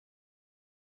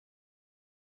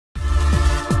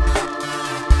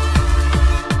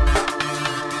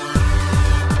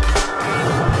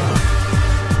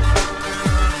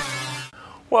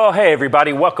Well, hey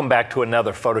everybody, welcome back to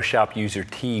another Photoshop User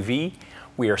TV.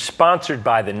 We are sponsored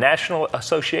by the National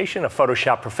Association of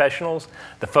Photoshop Professionals,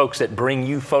 the folks that bring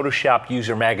you Photoshop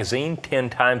User magazine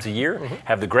 10 times a year,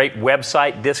 have the great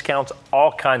website, discounts,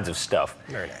 all kinds of stuff.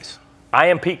 Very nice. I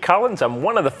am Pete Collins, I'm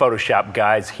one of the Photoshop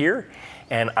guys here,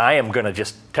 and I am gonna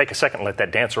just take a second, let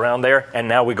that dance around there, and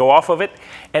now we go off of it,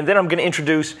 and then I'm gonna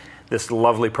introduce this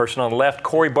lovely person on the left,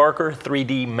 Corey Barker,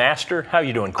 3D Master. How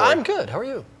you doing, Corey? I'm good, how are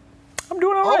you? I'm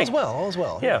doing all right. All is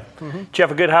well. Yeah. Did you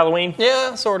have a good Halloween?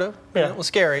 Yeah, sort of. Yeah. It was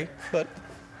scary, but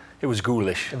it was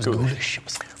ghoulish. it was ghoulish. It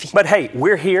was But hey,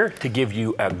 we're here to give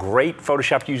you a great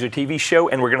Photoshop User TV show,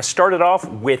 and we're going to start it off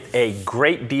with a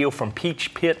great deal from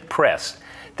Peach Pit Press.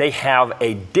 They have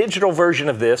a digital version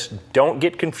of this. Don't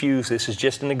get confused, this is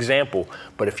just an example.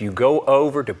 But if you go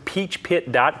over to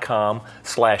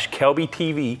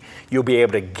peachpit.com/KelbyTV, you'll be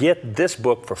able to get this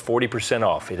book for 40%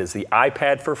 off. It is The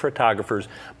iPad for Photographers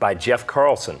by Jeff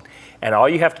Carlson. And all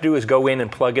you have to do is go in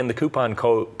and plug in the coupon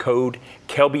code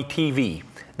KelbyTV.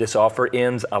 This offer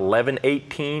ends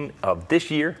 11/18 of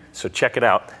this year, so check it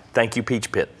out. Thank you,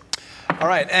 Peach Pit. All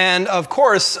right, and of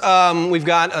course, we've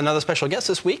got another special guest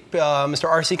this week. Mr.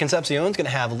 R.C. Concepcion is going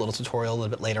to have a little tutorial a little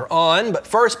bit later on. But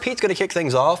first, Pete's going to kick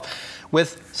things off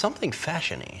with something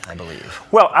fashion-y, I believe.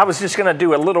 Well, I was just going to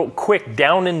do a little quick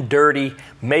down and dirty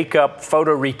makeup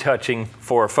photo retouching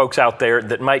for folks out there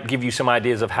that might give you some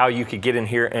ideas of how you could get in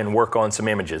here and work on some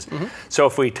images. So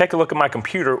if we take a look at my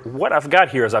computer, what I've got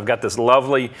here is I've got this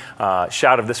lovely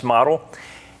shot of this model.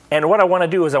 And what I want to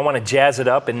do is I want to jazz it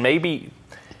up and maybe,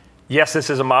 yes, this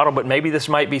is a model, but maybe this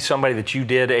might be somebody that you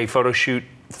did a photo shoot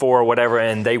for or whatever,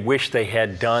 and they wish they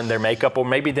had done their makeup, or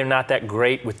maybe they're not that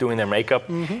great with doing their makeup,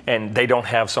 and they don't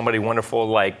have somebody wonderful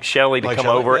like Shelly to come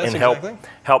over and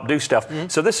help do stuff.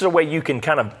 So this is a way you can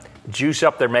kind of juice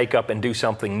up their makeup and do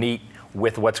something neat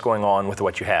with what's going on with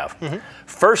what you have.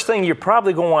 First thing you're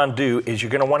probably going to want to do is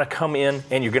you're going to want to come in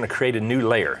and you're going to create a new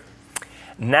layer.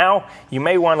 Now you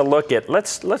may want to look at,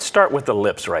 let's start with the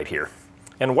lips right here.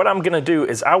 And what I'm going to do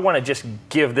is I want to just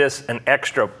give this an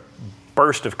extra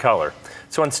burst of color.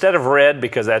 So instead of red,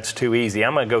 because that's too easy,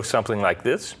 I'm going to go something like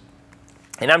this.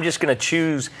 And I'm just going to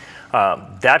choose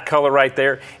that color right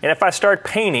there. And if I start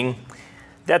painting,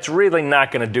 that's really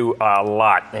not going to do a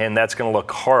lot, and that's going to look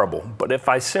horrible. But if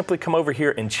I simply come over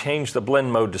here and change the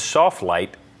blend mode to soft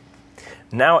light,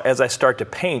 now as I start to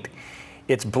paint,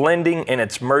 it's blending and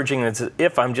it's merging. It's as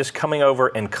if I'm just coming over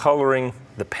and coloring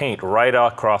the paint right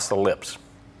across the lips.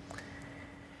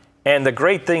 And the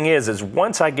great thing is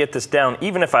once I get this down,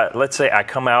 even if let's say I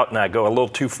come out and I go a little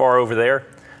too far over there,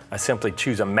 I simply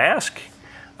choose a mask,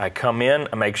 I come in,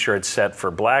 I make sure it's set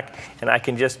for black, and I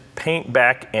can just paint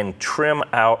back and trim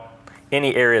out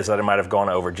any areas that I might have gone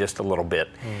over just a little bit.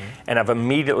 And I've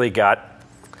immediately got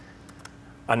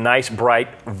a nice, bright,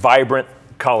 vibrant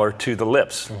color to the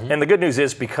lips. And the good news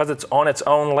is because it's on its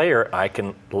own layer, I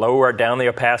can lower down the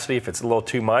opacity if it's a little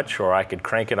too much, or I could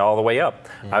crank it all the way up.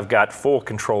 I've got full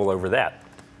control over that.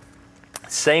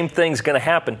 Same thing's going to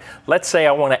happen. Let's say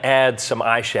I want to add some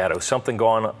eyeshadow, something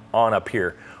going on up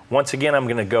here. Once again, I'm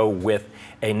going to go with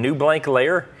a new blank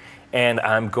layer, and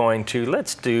I'm going to,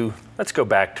 let's go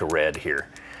back to red here.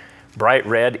 Bright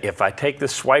red. If I take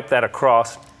this, swipe that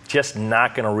across, just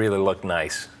not going to really look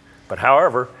nice. But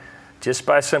however, just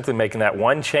by simply making that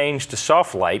one change to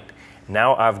soft light,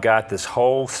 now I've got this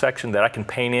whole section that I can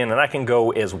paint in, and I can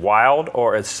go as wild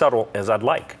or as subtle as I'd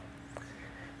like.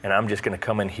 And I'm just going to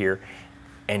come in here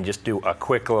and just do a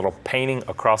quick little painting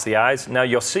across the eyes. Now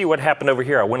you'll see what happened over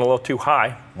here. I went a little too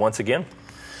high. Once again,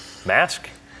 mask,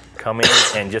 come in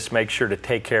and just make sure to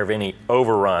take care of any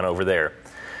overrun over there.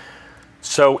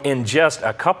 So in just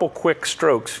a couple quick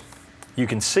strokes, you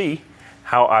can see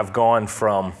how I've gone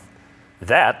from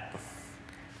that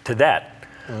to that.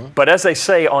 But as they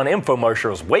say on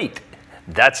infomercials, wait,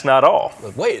 that's not all.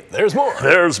 But wait, there's more.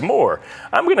 There's more.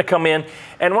 I'm going to come in,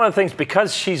 and one of the things,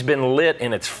 because she's been lit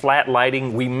and it's flat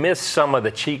lighting, we miss some of the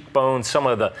cheekbones, some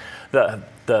of the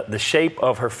shape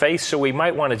of her face, so we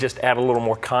might want to just add a little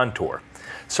more contour.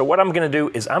 So what I'm going to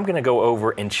do is I'm going to go over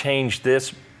and change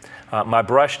this, my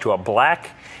brush to a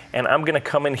black, and I'm going to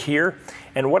come in here,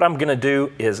 and what I'm going to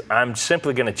do is I'm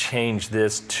simply going to change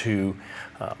this to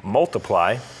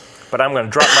multiply, but I'm going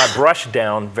to drop my brush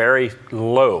down very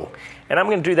low. And I'm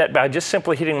going to do that by just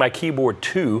simply hitting my keyboard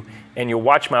 2, and you'll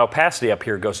watch my opacity up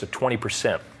here goes to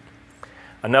 20%.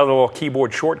 Another little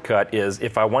keyboard shortcut is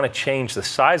if I want to change the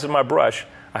size of my brush,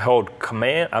 I hold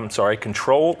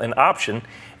Control and Option,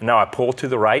 and now I pull to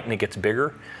the right and it gets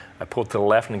bigger. I pull to the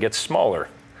left and it gets smaller.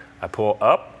 I pull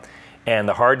up, and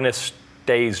the hardness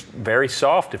stays very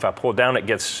soft. If I pull down, it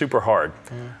gets super hard.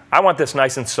 I want this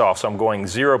nice and soft, so I'm going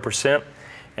 0%,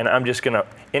 and I'm just gonna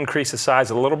increase the size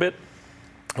a little bit.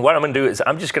 What I'm gonna do is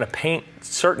I'm just gonna paint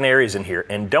certain areas in here,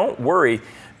 and don't worry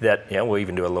that, we'll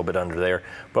even do a little bit under there,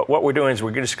 but what we're doing is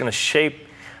we're just gonna shape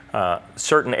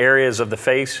certain areas of the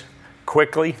face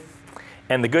quickly.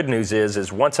 And the good news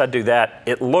is once I do that,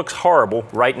 it looks horrible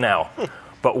right now.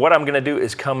 But what I'm gonna do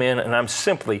is come in and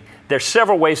there's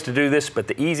several ways to do this, but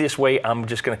the easiest way, I'm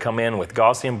just gonna come in with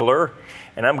Gaussian blur,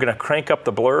 and I'm gonna crank up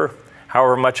the blur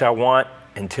however much I want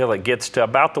until it gets to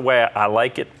about the way I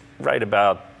like it, right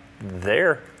about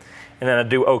there. And then I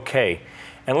do OK.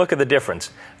 And look at the difference.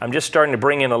 I'm just starting to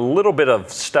bring in a little bit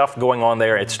of stuff going on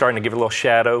there. It's starting to give it a little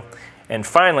shadow. And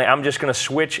finally, I'm just gonna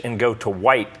switch and go to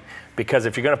white, because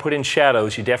if you're gonna put in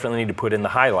shadows, you definitely need to put in the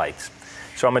highlights.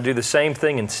 So I'm gonna do the same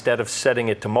thing. Instead of setting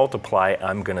it to multiply,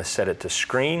 I'm gonna set it to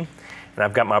screen. And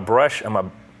I've got my brush. I'm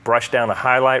gonna brush down a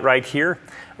highlight right here.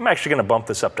 I'm actually gonna bump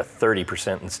this up to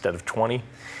 30% instead of 20.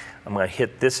 I'm gonna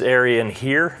hit this area in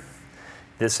here,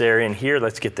 this area in here.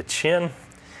 Let's get the chin.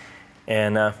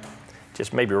 And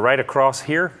just maybe right across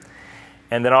here.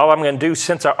 And then all I'm gonna do,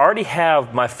 since I already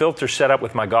have my filter set up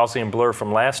with my Gaussian blur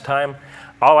from last time,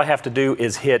 all I have to do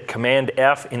is hit Command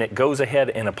F, and it goes ahead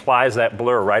and applies that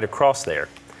blur right across there.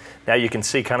 Now you can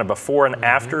see kind of before and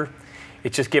after.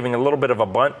 It's just giving a little bit of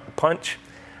a punch.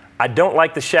 I don't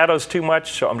like the shadows too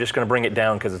much, so I'm just gonna bring it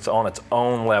down because it's on its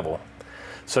own level.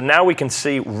 So now we can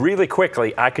see really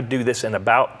quickly, I could do this in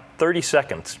about 30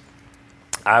 seconds.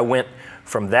 I went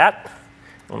from that,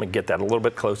 let me get that a little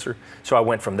bit closer. So I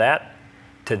went from that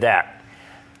to that.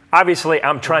 Obviously,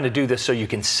 I'm trying to do this so you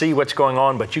can see what's going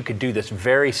on, but you could do this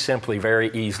very simply, very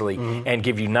easily, and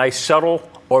give you nice, subtle,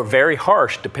 or very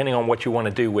harsh, depending on what you want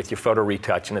to do with your photo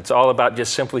retouch. And it's all about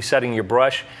just simply setting your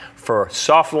brush for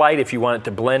soft light if you want it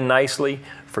to blend nicely,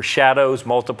 for shadows,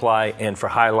 multiply, and for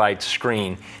highlights,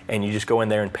 screen. And you just go in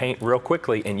there and paint real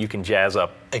quickly, and you can jazz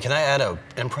up. Hey, can I add an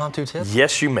impromptu tip?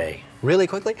 Yes, you may. Really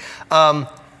quickly?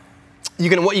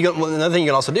 Another thing you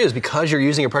can also do is, because you're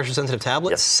using a pressure-sensitive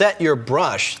tablet, set your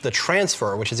brush, the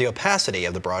transfer, which is the opacity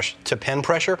of the brush, to pen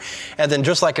pressure, and then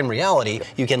just like in reality,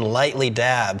 you can lightly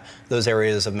dab those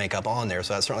areas of makeup on there.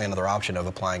 So that's certainly another option of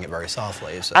applying it very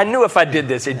softly. So. I knew if I did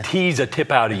this, it'd tease a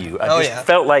tip out of you. I just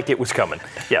felt like it was coming.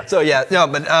 Yeah. So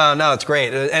no, it's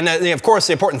great. And of course,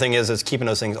 the important thing is keeping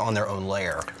those things on their own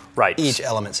layer. Right. Each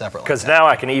element separately. Because now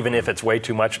I can, even if it's way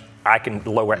too much, I can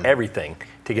lower everything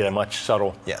to get a much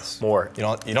subtle, more. You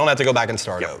don't have to go back and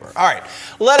start over. All right,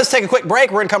 let us take a quick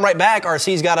break. We're gonna come right back.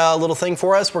 RC's got a little thing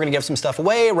for us. We're gonna give some stuff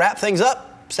away, wrap things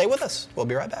up. Stay with us. We'll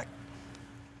be right back.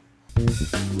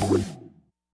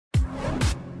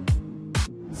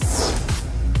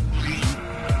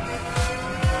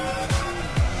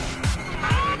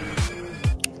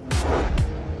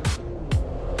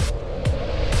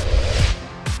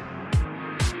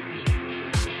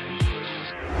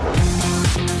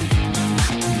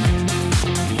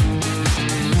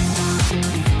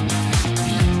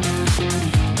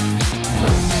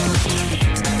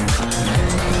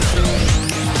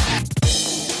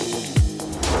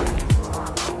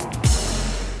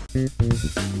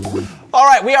 All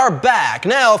right, we are back.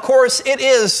 Now, of course, it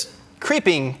is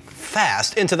creeping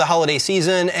fast into the holiday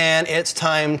season, and it's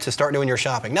time to start doing your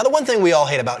shopping. Now, the one thing we all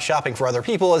hate about shopping for other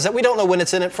people is that we don't know when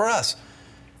it's in it for us,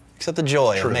 except the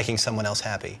joy of making someone else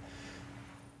happy.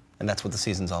 And that's what the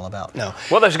season's all about. No.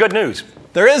 Well, there's good news.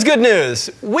 There is good news.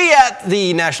 We at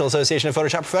the National Association of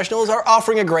Photoshop Professionals are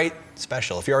offering a great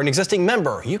special. If you're an existing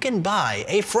member, you can buy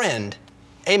a friend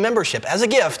a membership as a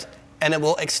gift, and it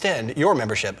will extend your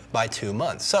membership by 2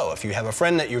 months. So if you have a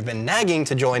friend that you've been nagging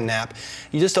to join NAP,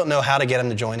 you just don't know how to get them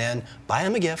to join in, buy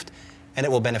them a gift, and it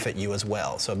will benefit you as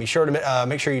well. So be sure to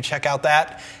make sure you check out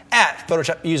that at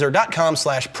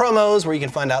PhotoshopUser.com/promos, where you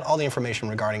can find out all the information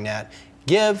regarding that.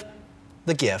 Give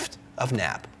the gift of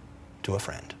NAP to a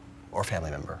friend or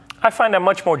family member. I find I'm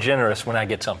much more generous when I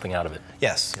get something out of it.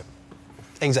 Yes,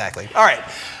 exactly. All right.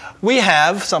 We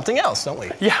have something else, don't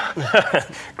we? Yeah,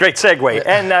 great segue.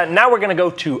 And now we're going to go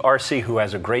to RC, who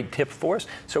has a great tip for us.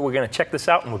 So we're going to check this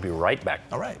out, and we'll be right back.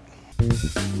 All right.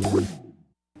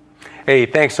 Hey,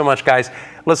 thanks so much, guys.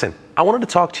 Listen, I wanted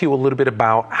to talk to you a little bit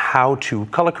about how to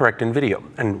color correct in video.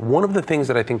 And one of the things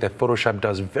that I think that Photoshop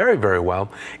does very, very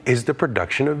well is the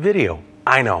production of video.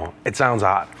 I know, it sounds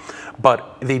odd,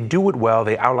 but they do it well,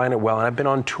 they outline it well, and I've been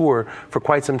on tour for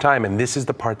quite some time, and this is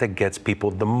the part that gets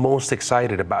people the most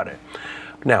excited about it.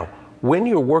 Now, when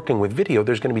you're working with video,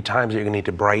 there's going to be times that you're going to need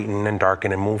to brighten and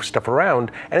darken and move stuff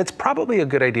around, and it's probably a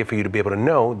good idea for you to be able to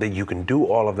know that you can do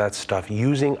all of that stuff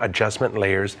using adjustment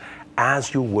layers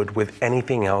as you would with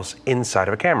anything else inside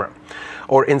of a camera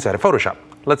or inside of Photoshop.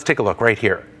 Let's take a look right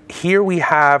here. Here we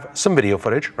have some video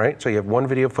footage, right? So you have one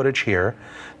video footage here,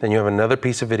 then you have another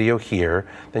piece of video here,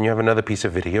 then you have another piece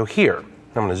of video here.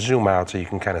 I'm going to zoom out so you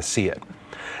can kind of see it.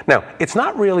 Now, it's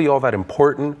not really all that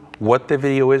important what the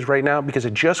video is right now because I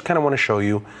just kind of want to show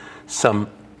you some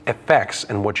effects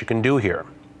and what you can do here.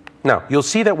 Now, you'll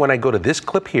see that when I go to this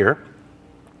clip here,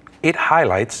 it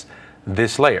highlights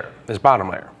this layer, this bottom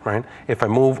layer, right? If I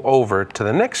move over to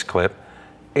the next clip,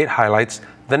 it highlights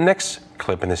the next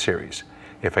clip in the series.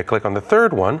 If I click on the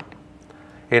third one,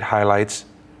 it highlights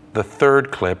the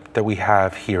third clip that we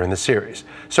have here in the series.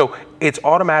 So it's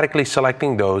automatically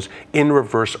selecting those in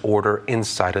reverse order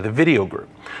inside of the video group.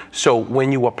 So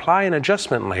when you apply an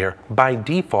adjustment layer, by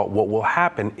default, what will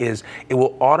happen is it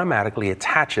will automatically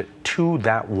attach it to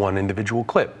that one individual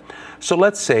clip. So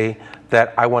let's say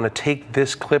that I want to take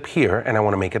this clip here and I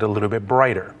want to make it a little bit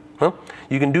brighter. Well,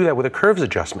 you can do that with a curves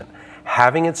adjustment.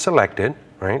 Having it selected,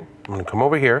 right? I'm going to come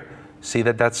over here, see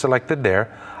that that's selected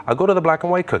there. I'll go to the black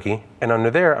and white cookie, and under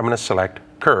there, I'm going to select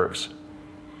curves.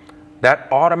 That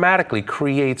automatically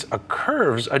creates a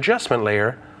curves adjustment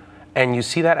layer, and you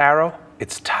see that arrow?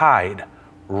 It's tied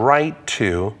right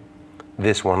to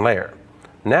this one layer.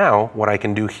 Now, what I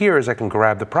can do here is I can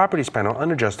grab the properties panel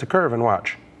and adjust the curve and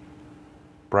watch.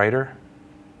 Brighter,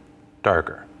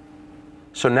 darker.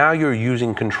 So now you're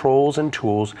using controls and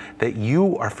tools that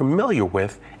you are familiar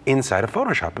with inside of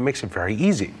Photoshop. It makes it very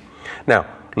easy. Now,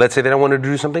 let's say that I wanted to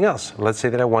do something else. Let's say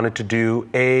that I wanted to do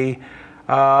a,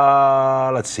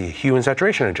 hue and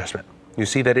saturation adjustment. You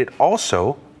see that it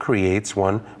also creates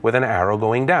one with an arrow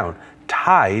going down,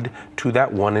 tied to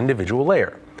that one individual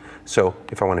layer. So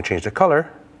if I want to change the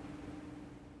color,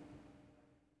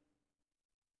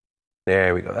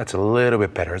 there we go. That's a little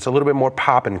bit better. It's a little bit more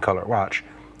pop in color. Watch.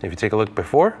 If you take a look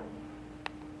before,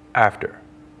 after.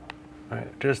 All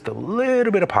right, just a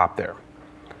little bit of pop there.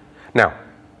 Now,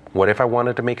 what if I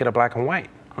wanted to make it a black and white?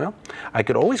 Well, I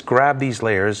could always grab these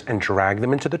layers and drag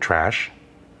them into the trash.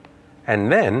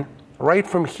 And then, right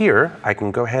from here, I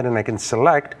can go ahead and I can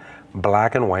select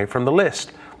black and white from the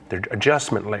list. They're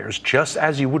adjustment layers, just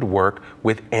as you would work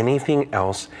with anything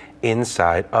else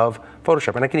inside of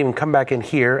Photoshop. And I can even come back in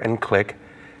here and click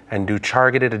and do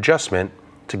targeted adjustment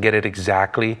to get it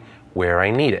exactly where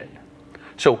I need it.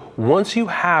 So once you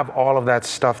have all of that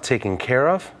stuff taken care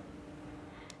of,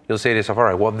 you'll say to yourself, all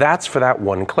right, well, that's for that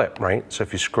one clip, right? So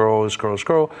if you scroll,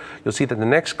 you'll see that the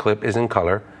next clip is in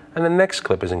color and the next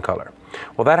clip is in color.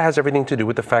 Well, that has everything to do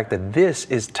with the fact that this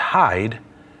is tied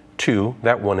to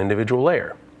that one individual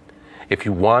layer. If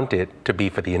you want it to be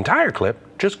for the entire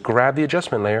clip, just grab the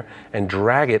adjustment layer and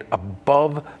drag it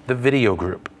above the video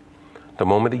group. The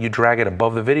moment that you drag it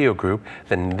above the video group,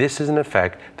 then this is an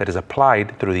effect that is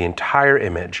applied through the entire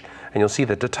image. And you'll see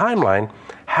that the timeline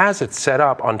has it set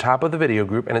up on top of the video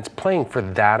group and it's playing for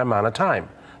that amount of time,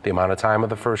 the amount of time of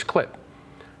the first clip.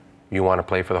 You want to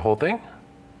play for the whole thing?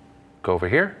 Go over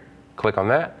here, click on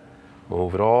that,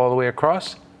 move it all the way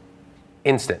across,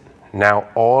 instant. Now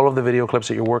all of the video clips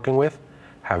that you're working with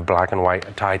have black and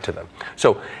white tied to them.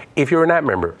 So if you're an app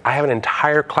member, I have an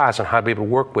entire class on how to be able to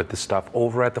work with this stuff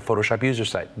over at the Photoshop user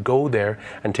site. Go there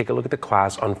and take a look at the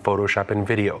class on Photoshop and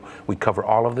video. We cover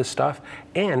all of this stuff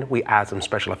and we add some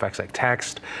special effects like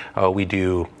text. We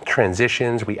do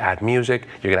transitions, we add music.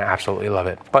 You're gonna absolutely love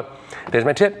it. But there's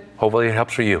my tip. Hopefully it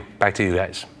helps for you. Back to you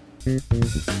guys.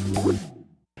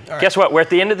 Right. Guess what? We're at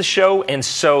the end of the show, and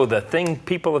so the thing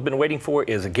people have been waiting for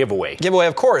is a giveaway. Giveaway,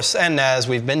 of course. And as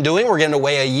we've been doing, we're giving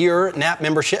away a year NAP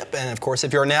membership. And of course,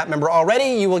 if you're a NAP member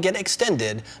already, you will get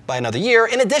extended by another year.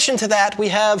 In addition to that, we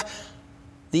have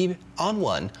the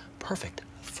On1 Perfect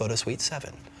Photo Suite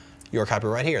 7. Your copy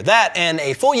right here. That and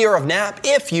a full year of NAP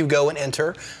if you go and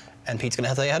enter. And Pete's going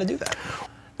to tell you how to do that.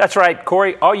 That's right,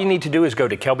 Corey. All you need to do is go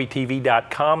to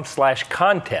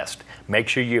kelbytv.com/contest. Make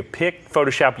sure you pick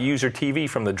Photoshop User TV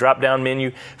from the drop-down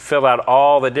menu. Fill out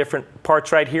all the different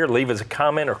parts right here. Leave us a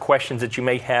comment or questions that you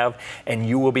may have, and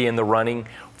you will be in the running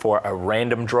for a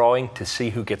random drawing to see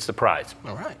who gets the prize.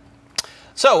 All right.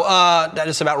 So that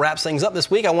just about wraps things up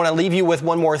this week. I want to leave you with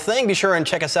one more thing. Be sure and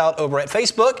check us out over at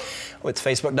Facebook. It's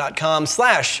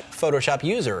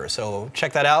facebook.com/PhotoshopUser. So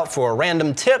check that out for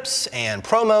random tips and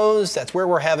promos. That's where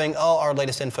we're having all our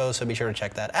latest info, so be sure to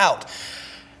check that out.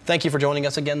 Thank you for joining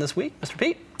us again this week, Mr.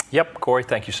 Pete. Yep, Corey,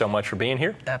 thank you so much for being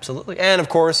here. Absolutely. And of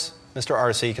course, Mr.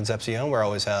 R.C. Concepcion. We're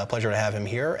always a pleasure to have him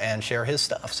here and share his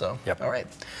stuff. So, yep. All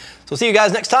right. So we'll see you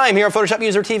guys next time here on Photoshop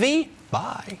User TV.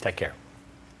 Bye. Take care.